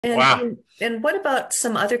And, Wow. and and what about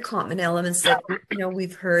some other common elements that,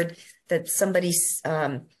 we've heard that somebody's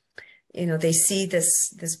they see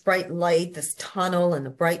this bright light, this tunnel and the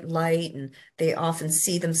bright light, and they often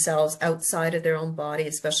see themselves outside of their own body,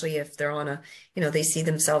 especially if they're on they see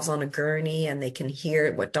themselves on a gurney and they can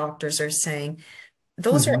hear what doctors are saying.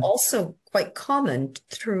 Those are Mhm. also quite common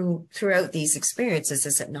throughout these experiences,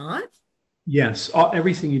 is it not? Yes,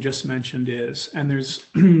 everything you just mentioned is, and there's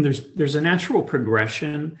there's a natural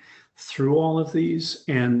progression through all of these,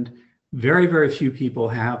 and very few people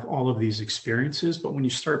have all of these experiences. But when you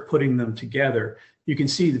start putting them together, you can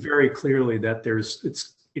see very clearly that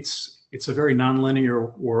it's a very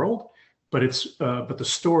nonlinear world, but the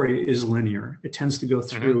story is linear. It tends to go Hmm.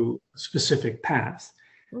 through a specific path,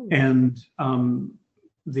 Hmm. and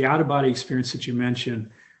the out of body experience that you mentioned,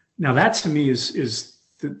 now that to me is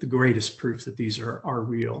the greatest proof that these are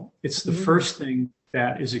real. It's the Mm. first thing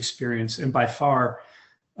that is experienced, and by far,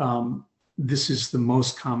 um, this is the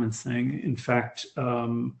most common thing. In fact,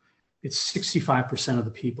 it's 65% of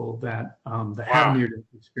the people that have Wow. near-death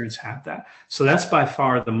experience have that. So that's by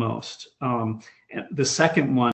far the most. And the second one